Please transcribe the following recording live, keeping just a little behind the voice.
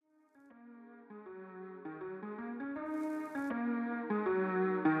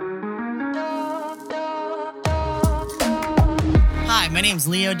Hi, my name's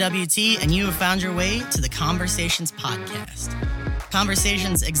Leo WT, and you have found your way to the Conversations Podcast.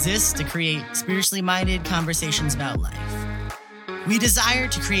 Conversations exist to create spiritually minded conversations about life. We desire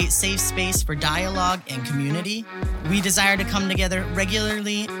to create safe space for dialogue and community. We desire to come together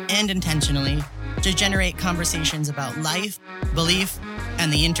regularly and intentionally to generate conversations about life, belief,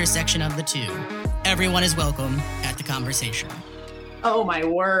 and the intersection of the two. Everyone is welcome at the conversation. Oh, my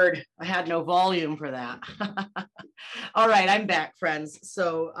word. I had no volume for that. All right, I'm back, friends.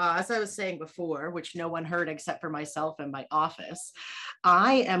 So as I was saying before, which no one heard except for myself and my office,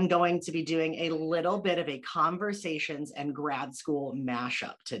 I am going to be doing a little bit of a conversations and grad school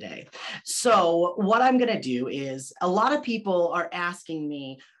mashup today. So what I'm going to do is a lot of people are asking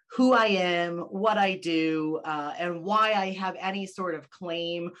me who I am, what I do, and why I have any sort of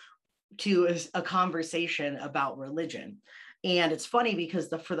claim to a conversation about religion. And it's funny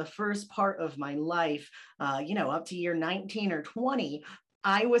because for the first part of my life, up to year 19 or 20,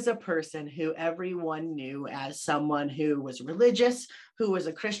 I was a person who everyone knew as someone who was religious, who was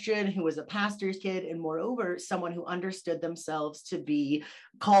a Christian, who was a pastor's kid, and moreover, someone who understood themselves to be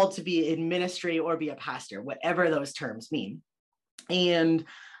called to be in ministry or be a pastor, whatever those terms mean. And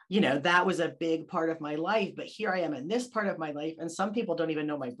that was a big part of my life, but here I am in this part of my life, and some people don't even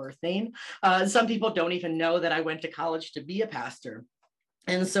know my birth name. Some people don't even know that I went to college to be a pastor.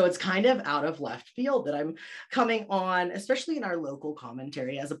 And so it's kind of out of left field that I'm coming on, especially in our local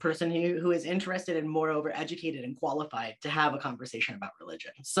commentary, as a person who is interested and moreover educated and qualified to have a conversation about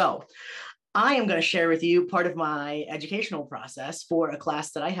religion. So I am going to share with you part of my educational process for a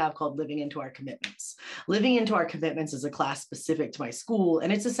class that I have called Living Into Our Commitments. Living Into Our Commitments is a class specific to my school,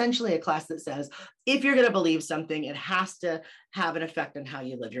 and it's essentially a class that says, if you're going to believe something, it has to have an effect on how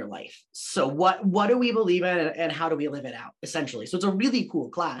you live your life. So what do we believe in and how do we live it out, essentially? So it's a really cool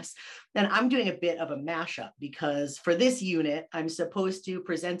class. And I'm doing a bit of a mashup because for this unit, I'm supposed to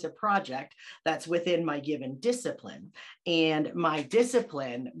present a project that's within my given discipline. And my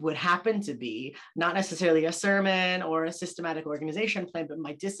discipline would happen to be not necessarily a sermon or a systematic organization plan, but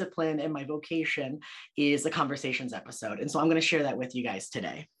my discipline and my vocation is a conversations episode. And so I'm going to share that with you guys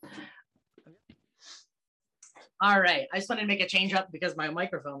today. All right, I just wanted to make a change up because my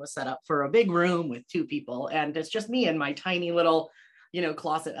microphone was set up for a big room with two people, and it's just me in my tiny little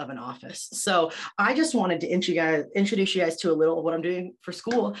closet of an office. So I just wanted to introduce you guys to a little of what I'm doing for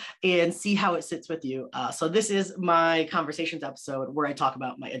school and see how it sits with you. So this is my conversations episode where I talk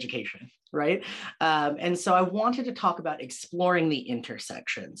about my education, right? And so I wanted to talk about exploring the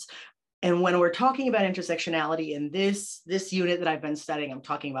intersections. And when we're talking about intersectionality in this unit that I've been studying, I'm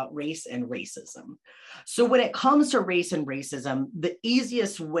talking about race and racism. So when it comes to race and racism, the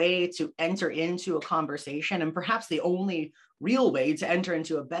easiest way to enter into a conversation, and perhaps the only real way to enter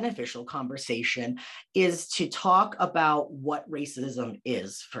into a beneficial conversation, is to talk about what racism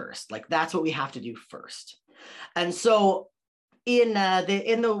is first. Like that's what we have to do first. And so in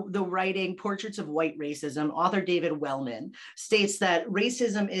the writing Portraits of White Racism, author David Wellman states that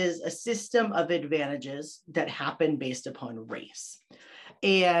racism is a system of advantages that happen based upon race.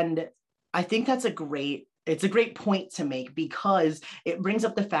 And I think it's a great point to make because it brings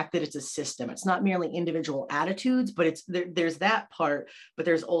up the fact that it's a system. It's not merely individual attitudes, but there's that part, but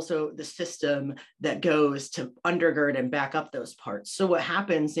there's also the system that goes to undergird and back up those parts. So what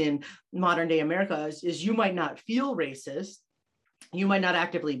happens in modern day America is you might not feel racist, you might not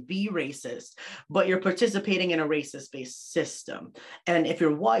actively be racist, but you're participating in a racist-based system. And if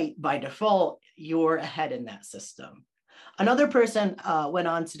you're white, by default, you're ahead in that system. Another person went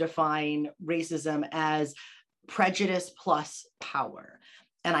on to define racism as prejudice plus power.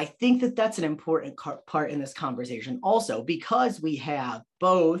 And I think that that's an important part in this conversation also, because we have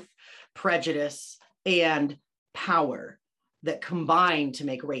both prejudice and power that combine to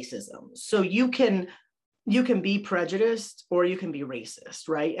make racism. So you can be prejudiced or you can be racist,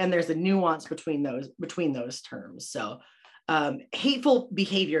 right? And there's a nuance between those terms. So hateful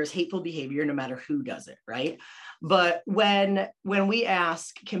behavior is hateful behavior no matter who does it, right? But when we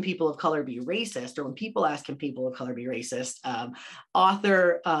ask, can people of color be racist? Or when people ask, can people of color be racist? The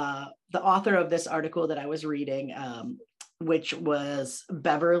author of this article that I was reading, which was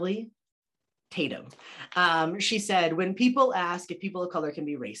Beverly Tatum. She said, when people ask if people of color can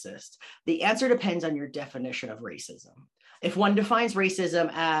be racist, the answer depends on your definition of racism. If one defines racism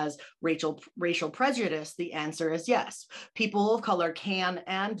as racial prejudice, the answer is yes. People of color can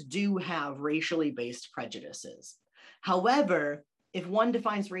and do have racially based prejudices. However, if one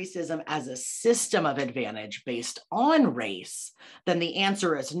defines racism as a system of advantage based on race, then the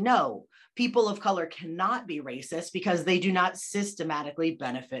answer is no, people of color cannot be racist because they do not systematically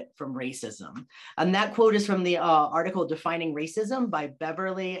benefit from racism. And that quote is from the article Defining Racism by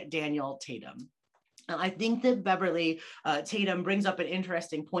Beverly Daniel Tatum. And I think that Beverly Tatum brings up an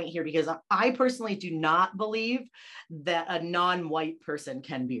interesting point here, because I personally do not believe that a non-white person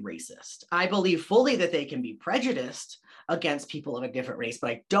can be racist. I believe fully that they can be prejudiced against people of a different race,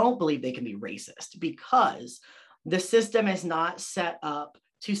 but I don't believe they can be racist, because the system is not set up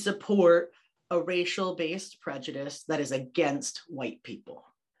to support a racial-based prejudice that is against white people.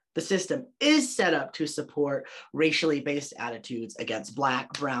 The system is set up to support racially based attitudes against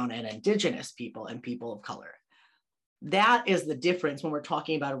Black, brown, and indigenous people and people of color. That is the difference when we're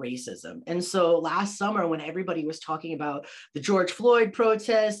talking about racism. And so last summer, when everybody was talking about the George Floyd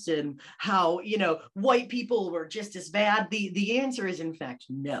protests and how, you know, white people were just as bad, the answer is, in fact,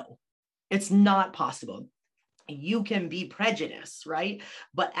 no. It's not possible. You can be prejudiced, right?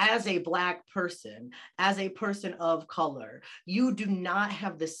 But as a Black person, as a person of color, you do not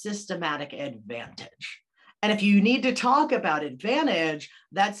have the systematic advantage. And if you need to talk about advantage,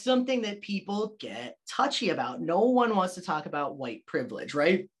 that's something that people get touchy about. No one wants to talk about white privilege,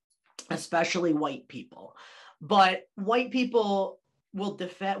 right? Especially white people. But white people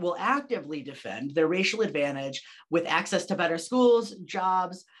will actively defend their racial advantage with access to better schools,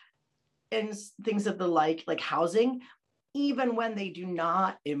 jobs, and things of the like housing, even when they do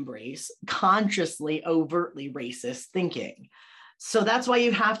not embrace consciously, overtly racist thinking. So that's why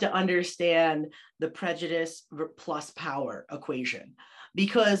you have to understand the prejudice plus power equation,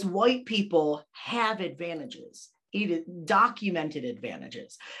 because white people have advantages, documented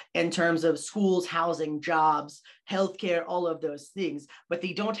advantages in terms of schools, housing, jobs, healthcare, all of those things, but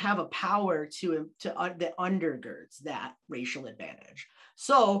they don't have a power that undergirds that racial advantage.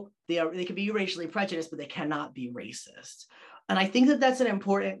 So they can be racially prejudiced, but they cannot be racist. And I think that that's an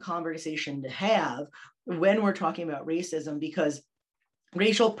important conversation to have when we're talking about racism, because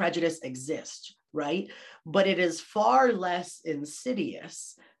racial prejudice exists, right? But it is far less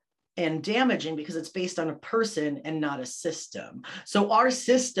insidious and damaging because it's based on a person and not a system. So our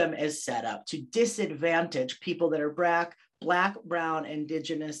system is set up to disadvantage people that are Black, brown,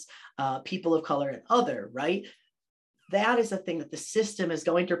 indigenous, people of color, and other, right? That is a thing that the system is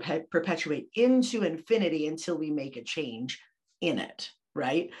going to perpetuate into infinity until we make a change in it,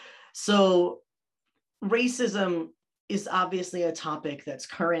 right? So racism is obviously a topic that's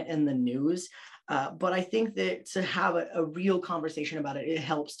current in the news, but I think that to have a real conversation about it, it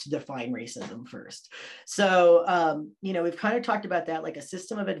helps to define racism first. So, you know, we've kind of talked about that, like a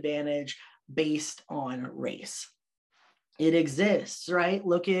system of advantage based on race. It exists, right?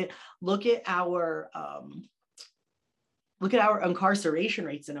 Look at our incarceration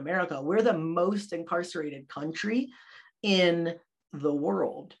rates in America. We're the most incarcerated country in the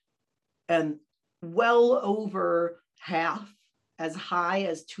world. And well over half, as high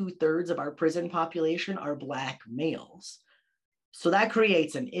as 2/3 of our prison population are Black males. So that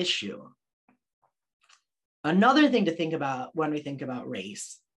creates an issue. Another thing to think about when we think about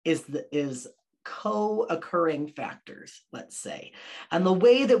race is co-occurring factors, let's say. And the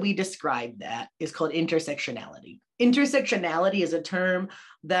way that we describe that is called intersectionality. Intersectionality is a term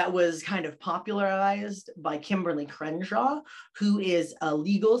that was kind of popularized by Kimberly Crenshaw, who is a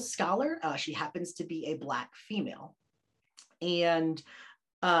legal scholar. She happens to be a Black female. And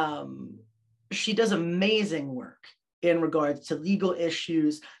she does amazing work in regards to legal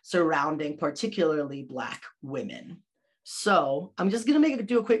issues surrounding particularly Black women. So I'm just going to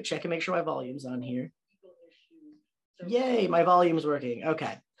do a quick check and make sure my volume's on here. Yay, my volume's working.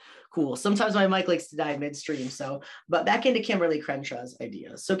 Okay, cool. Sometimes my mic likes to die midstream. But back into Kimberly Crenshaw's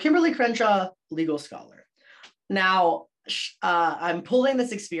ideas. So Kimberly Crenshaw, legal scholar. Now, I'm pulling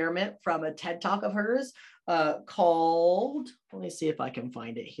this experiment from a TED Talk of hers called, let me see if I can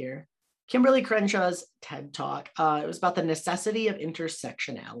find it here. Kimberly Crenshaw's TED Talk. It was about the necessity of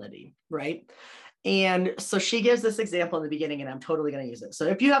intersectionality, right? And so she gives this example in the beginning, and I'm totally going to use it. So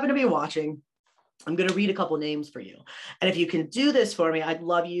if you happen to be watching, I'm going to read a couple names for you. And if you can do this for me, I'd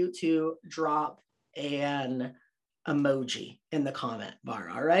love you to drop an emoji in the comment bar,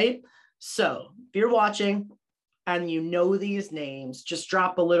 all right? So if you're watching and you know these names, just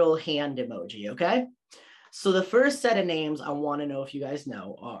drop a little hand emoji, okay? So the first set of names I want to know if you guys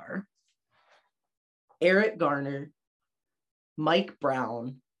know are Eric Garner, Mike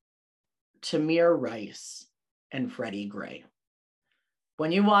Brown, Tamir Rice, and Freddie Gray.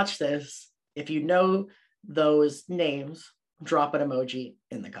 When you watch this, if you know those names, drop an emoji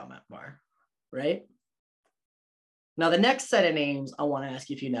in the comment bar, right? Now, the next set of names, I want to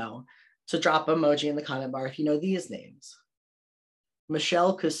ask you if you know, to drop an emoji in the comment bar if you know these names.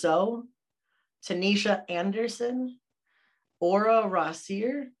 Michelle Cusseau Tanisha Anderson, Aura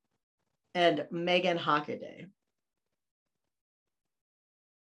Rossier, and Megan Hockaday.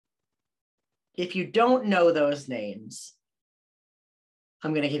 If you don't know those names,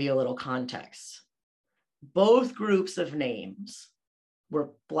 I'm going to give you a little context. Both groups of names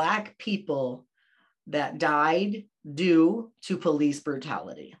were Black people that died due to police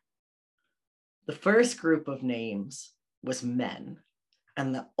brutality. The first group of names was men,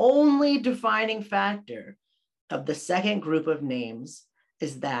 and the only defining factor of the second group of names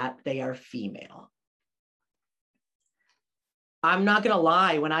is that they are female. I'm not going to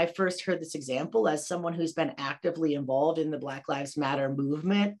lie, when I first heard this example, as someone who's been actively involved in the Black Lives Matter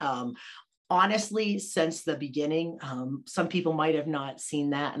movement, honestly, since the beginning, some people might have not seen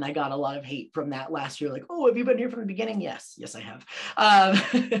that, and I got a lot of hate from that last year, like, oh, have you been here from the beginning? Yes, I have.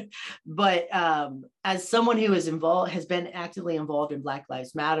 But as someone who is involved, has been actively involved in Black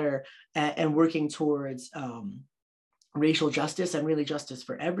Lives Matter and working towards racial justice and really justice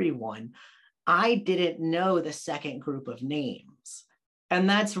for everyone, I didn't know the second group of names. And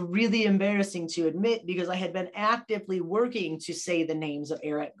that's really embarrassing to admit, because I had been actively working to say the names of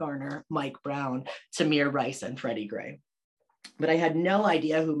Eric Garner, Mike Brown, Tamir Rice, and Freddie Gray. But I had no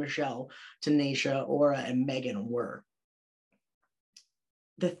idea who Michelle, Tanisha, Aura, and Megan were.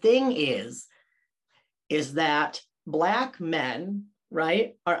 The thing is that Black men,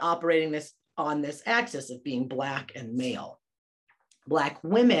 right, are operating on this axis of being Black and male. Black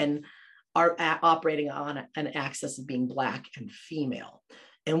women are operating on an axis of being Black and female.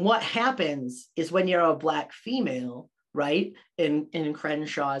 And what happens is when you're a Black female, right, in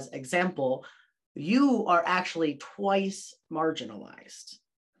Crenshaw's example, you are actually twice marginalized,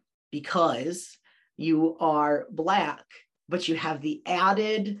 because you are Black, but you have the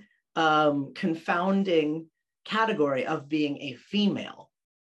added confounding category of being a female.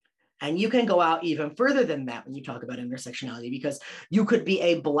 And you can go out even further than that when you talk about intersectionality, because you could be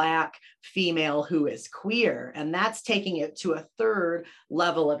a Black female who is queer, and that's taking it to a third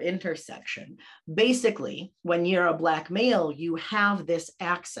level of intersection. Basically, when you're a Black male, you have this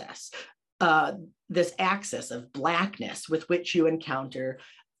axis of Blackness with which you encounter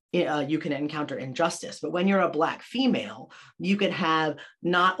you can encounter injustice. But when you're a Black female, you can have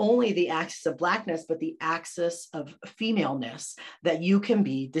not only the axis of Blackness, but the axis of femaleness that you can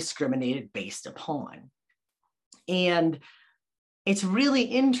be discriminated based upon. And it's really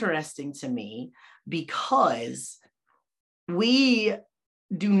interesting to me, because we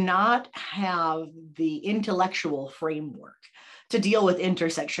do not have the intellectual framework to deal with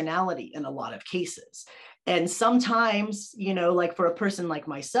intersectionality in a lot of cases. And sometimes, like for a person like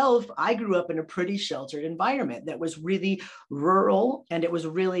myself, I grew up in a pretty sheltered environment that was really rural, and it was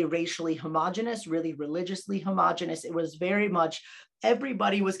really racially homogenous, really religiously homogenous. It was very much,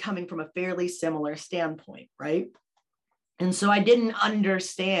 everybody was coming from a fairly similar standpoint, right? And so I didn't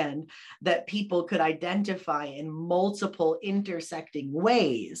understand that people could identify in multiple intersecting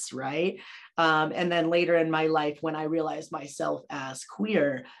ways, right? And then later in my life, when I realized myself as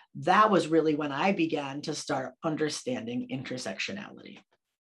queer, that was really when I began to start understanding intersectionality,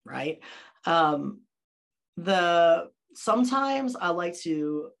 right? Sometimes I like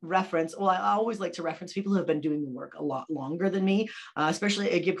to reference, I always like to reference people who have been doing the work a lot longer than me, especially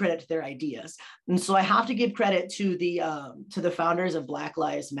I give credit to their ideas. And so I have to give credit to the founders of Black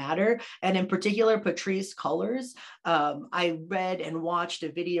Lives Matter, and in particular, Patrisse Cullors. I read and watched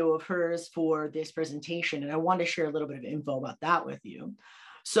a video of hers for this presentation, and I want to share a little bit of info about that with you.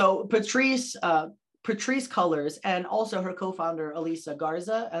 So Patrisse Cullors, and also her co-founder, Elisa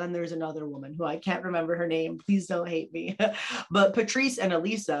Garza. And then there's another woman who I can't remember her name. Please don't hate me. But Patrisse and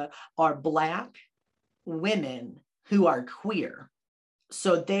Elisa are Black women who are queer.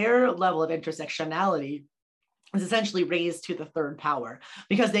 So their level of intersectionality is essentially raised to the third power,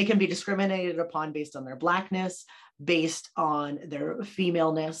 because they can be discriminated upon based on their Blackness, based on their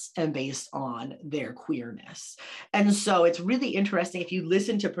femaleness, and based on their queerness. And so it's really interesting, if you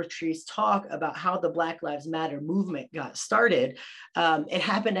listen to Patrisse talk about how the Black Lives Matter movement got started. It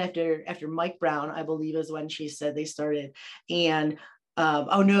happened after Mike Brown, I believe is when she said they started. And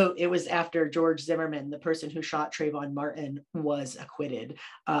oh no, it was after George Zimmerman, the person who shot Trayvon Martin, was acquitted,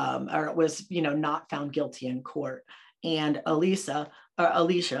 or was, not found guilty in court. And Alicia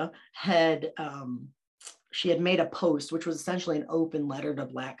had, she had made a post, which was essentially an open letter to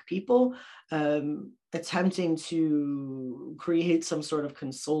Black people, attempting to create some sort of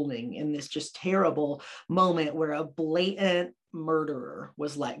consoling in this just terrible moment where a blatant murderer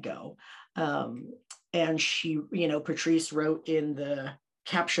was let go. And she, Patrisse wrote in the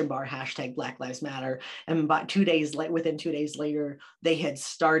caption bar, hashtag Black Lives Matter. And about within 2 days later, they had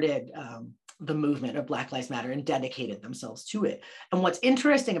started the movement of Black Lives Matter and dedicated themselves to it. And what's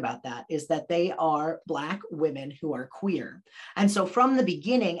interesting about that is that they are Black women who are queer. And so from the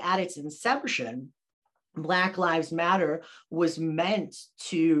beginning, at its inception, Black Lives Matter was meant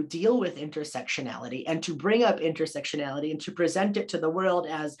to deal with intersectionality and to bring up intersectionality and to present it to the world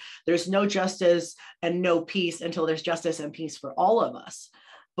as there's no justice and no peace until there's justice and peace for all of us.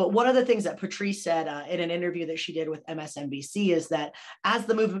 But one of the things that Patrisse said in an interview that she did with MSNBC is that as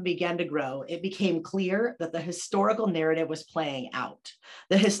the movement began to grow, it became clear that the historical narrative was playing out.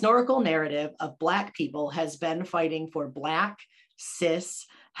 The historical narrative of Black people has been fighting for Black, cis,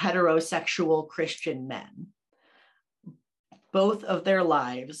 heterosexual Christian men, both of their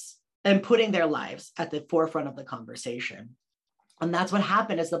lives, and putting their lives at the forefront of the conversation. And that's what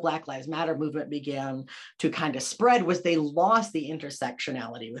happened as the Black Lives Matter movement began to kind of spread, was they lost the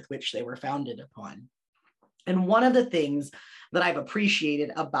intersectionality with which they were founded upon. And one of the things that I've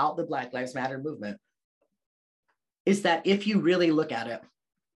appreciated about the Black Lives Matter movement is that if you really look at it,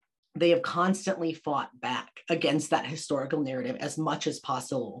 they have constantly fought back against that historical narrative as much as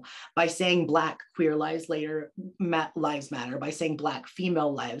possible by saying Black queer lives matter, by saying Black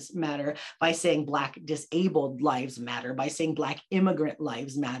female lives matter, by saying Black disabled lives matter, by saying Black immigrant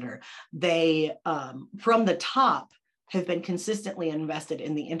lives matter. They, from the top, have been consistently invested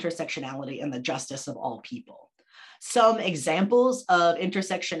in the intersectionality and the justice of all people. Some examples of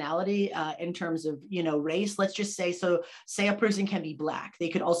intersectionality in terms of, race, let's just say, so say a person can be Black. They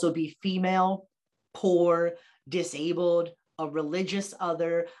could also be female, poor, disabled, a religious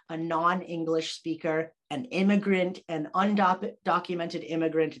other, a non-English speaker, an immigrant, an undocumented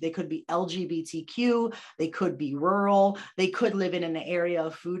immigrant. They could be LGBTQ, they could be rural, they could live in an area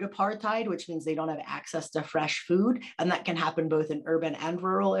of food apartheid, which means they don't have access to fresh food. And that can happen both in urban and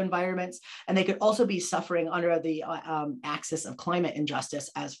rural environments. And they could also be suffering under the axis of climate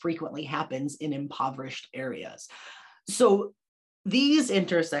injustice, as frequently happens in impoverished areas. So these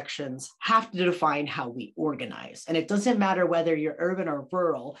intersections have to define how we organize. And it doesn't matter whether you're urban or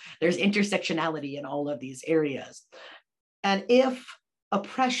rural, there's intersectionality in all of these areas. And if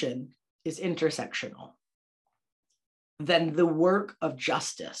oppression is intersectional, then the work of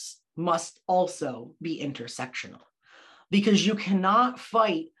justice must also be intersectional, because you cannot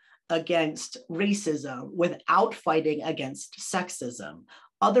fight against racism without fighting against sexism.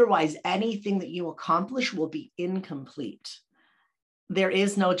 Otherwise, anything that you accomplish will be incomplete. There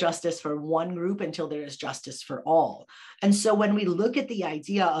is no justice for one group until there is justice for all. And so when we look at the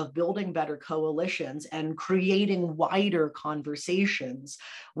idea of building better coalitions and creating wider conversations,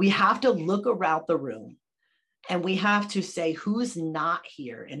 we have to look around the room and we have to say who's not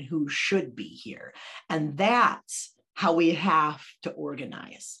here and who should be here. And that's how we have to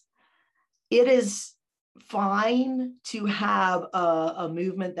organize. It is fine to have a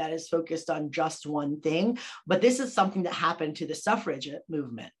movement that is focused on just one thing, but this is something that happened to the suffrage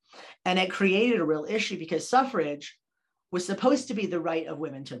movement. And it created a real issue because suffrage was supposed to be the right of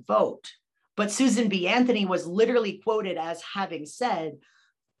women to vote. But Susan B. Anthony was literally quoted as having said,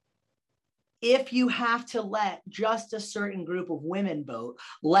 if you have to let just a certain group of women vote,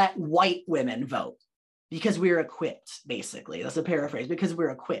 let white women vote. Because we're equipped, basically. That's a paraphrase, because we're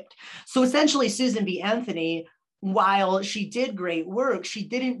equipped. So essentially, Susan B. Anthony, while she did great work, she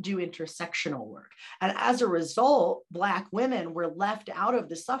didn't do intersectional work. And as a result, Black women were left out of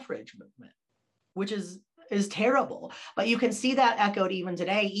the suffrage movement, which is terrible. But you can see that echoed even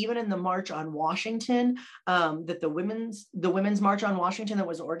today, even in the March on Washington, that the women's March on Washington that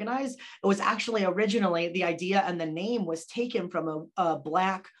was organized, it was actually originally, the idea and the name was taken from a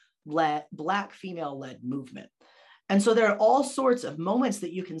Black female-led movement. And so there are all sorts of moments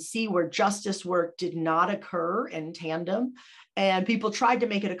that you can see where justice work did not occur in tandem, and people tried to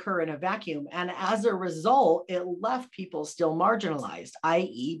make it occur in a vacuum. And as a result, it left people still marginalized,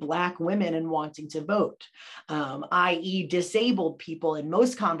 i.e. Black women and wanting to vote, i.e. disabled people. In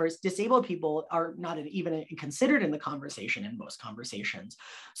most disabled people are not even considered in the conversation in most conversations.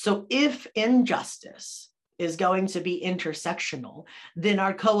 So if injustice is going to be intersectional, then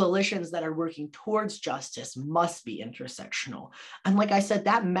our coalitions that are working towards justice must be intersectional. And like I said,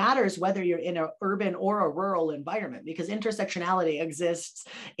 that matters whether you're in an urban or a rural environment, because intersectionality exists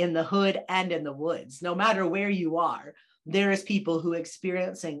in the hood and in the woods. No matter where you are, there is people who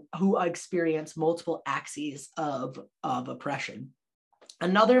experience multiple axes of oppression.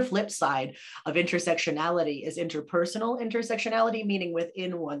 Another flip side of intersectionality is interpersonal intersectionality, meaning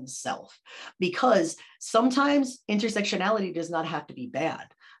within oneself, because sometimes intersectionality does not have to be bad.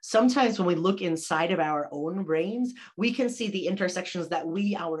 sometimes when we look inside of our own brains, we can see the intersections that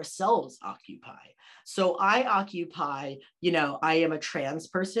we ourselves occupy. So I occupy, I am a trans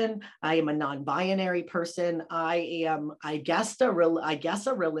person. I am a non-binary person. I am, I guess a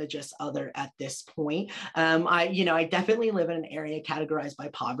religious other at this point. I definitely live in an area categorized by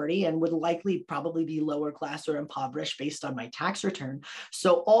poverty and would likely probably be lower class or impoverished based on my tax return.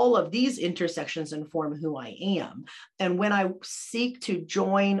 So all of these intersections inform who I am. And when I seek to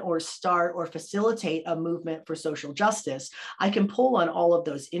join or start or facilitate a movement for social justice, I can pull on all of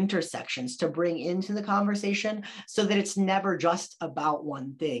those intersections to bring into the conversation so that it's never just about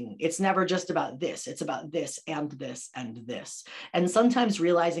one thing. It's never just about this. It's about this and this and this. And sometimes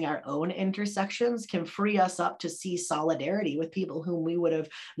realizing our own intersections can free us up to see solidarity with people whom we would have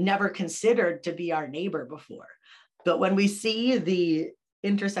never considered to be our neighbor before. But when we see the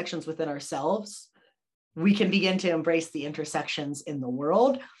intersections within ourselves, we can begin to embrace the intersections in the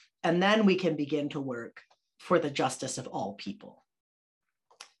world, and then we can begin to work for the justice of all people.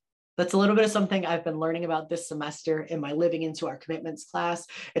 That's a little bit of something I've been learning about this semester in my Living Into Our Commitments class.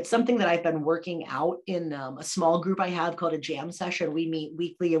 It's something that I've been working out in a small group I have called a jam session. We meet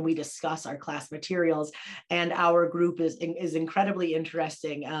weekly and we discuss our class materials, and our group is incredibly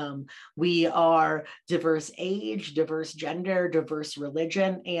interesting. We are diverse age, diverse gender, diverse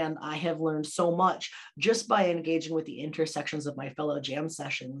religion, and I have learned so much just by engaging with the intersections of my fellow jam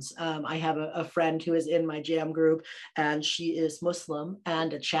sessions. I have a friend who is in my jam group, and she is Muslim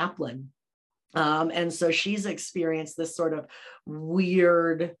and a chaplain. And so she's experienced this sort of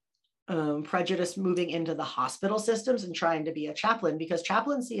weird prejudice moving into the hospital systems and trying to be a chaplain, because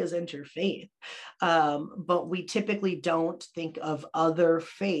chaplaincy is interfaith. But we typically don't think of other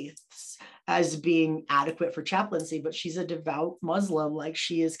faiths as being adequate for chaplaincy, but she's a devout Muslim. Like,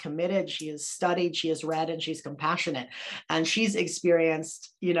 she is committed, she has studied, she has read, and she's compassionate. And she's experienced,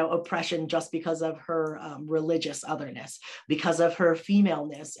 oppression just because of her religious otherness, because of her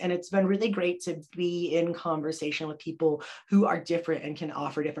femaleness. And it's been really great to be in conversation with people who are different and can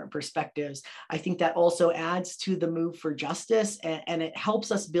offer different perspectives. I think that also adds to the move for justice, and it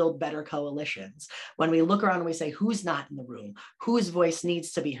helps us build better coalitions. When we look around and we say, who's not in the room, whose voice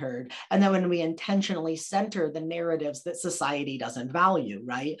needs to be heard, and then when we intentionally center the narratives that society doesn't value,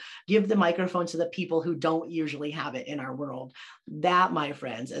 right? Give the microphone to the people who don't usually have it in our world. That, my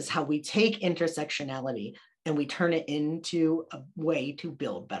friends, is how we take intersectionality and we turn it into a way to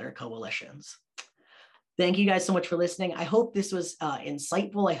build better coalitions. Thank you guys so much for listening. I hope this was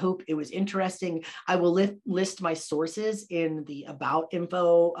insightful. I hope it was interesting. I will list my sources in the about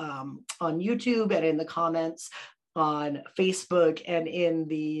info on YouTube and in the comments on Facebook and in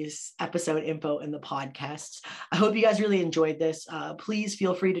the episode info in the podcasts. I hope you guys really enjoyed this. Please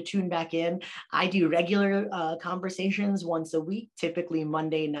feel free to tune back in. I do regular conversations once a week, typically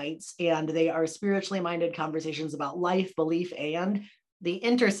Monday nights, and they are spiritually minded conversations about life, belief, and the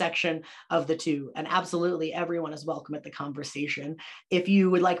intersection of the two. And absolutely everyone is welcome at the conversation. If you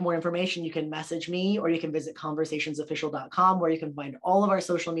would like more information, you can message me, or you can visit conversationsofficial.com, where you can find all of our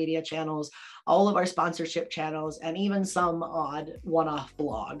social media channels, all of our sponsorship channels, and even some odd one-off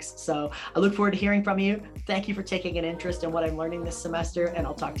blogs. So I look forward to hearing from you. Thank you for taking an interest in what I'm learning this semester, and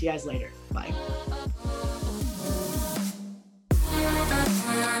I'll talk to you guys later. Bye.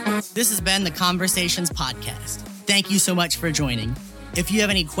 This has been the Conversations Podcast. Thank you so much for joining. If you have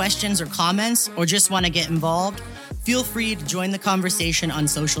any questions or comments, or just want to get involved, feel free to join the conversation on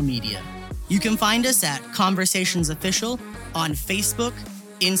social media. You can find us at Conversations Official on Facebook,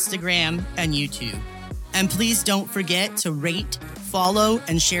 Instagram, and YouTube. And please don't forget to rate, follow,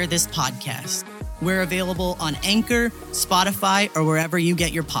 and share this podcast. We're available on Anchor, Spotify, or wherever you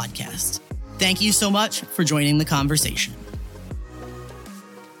get your podcasts. Thank you so much for joining the conversation.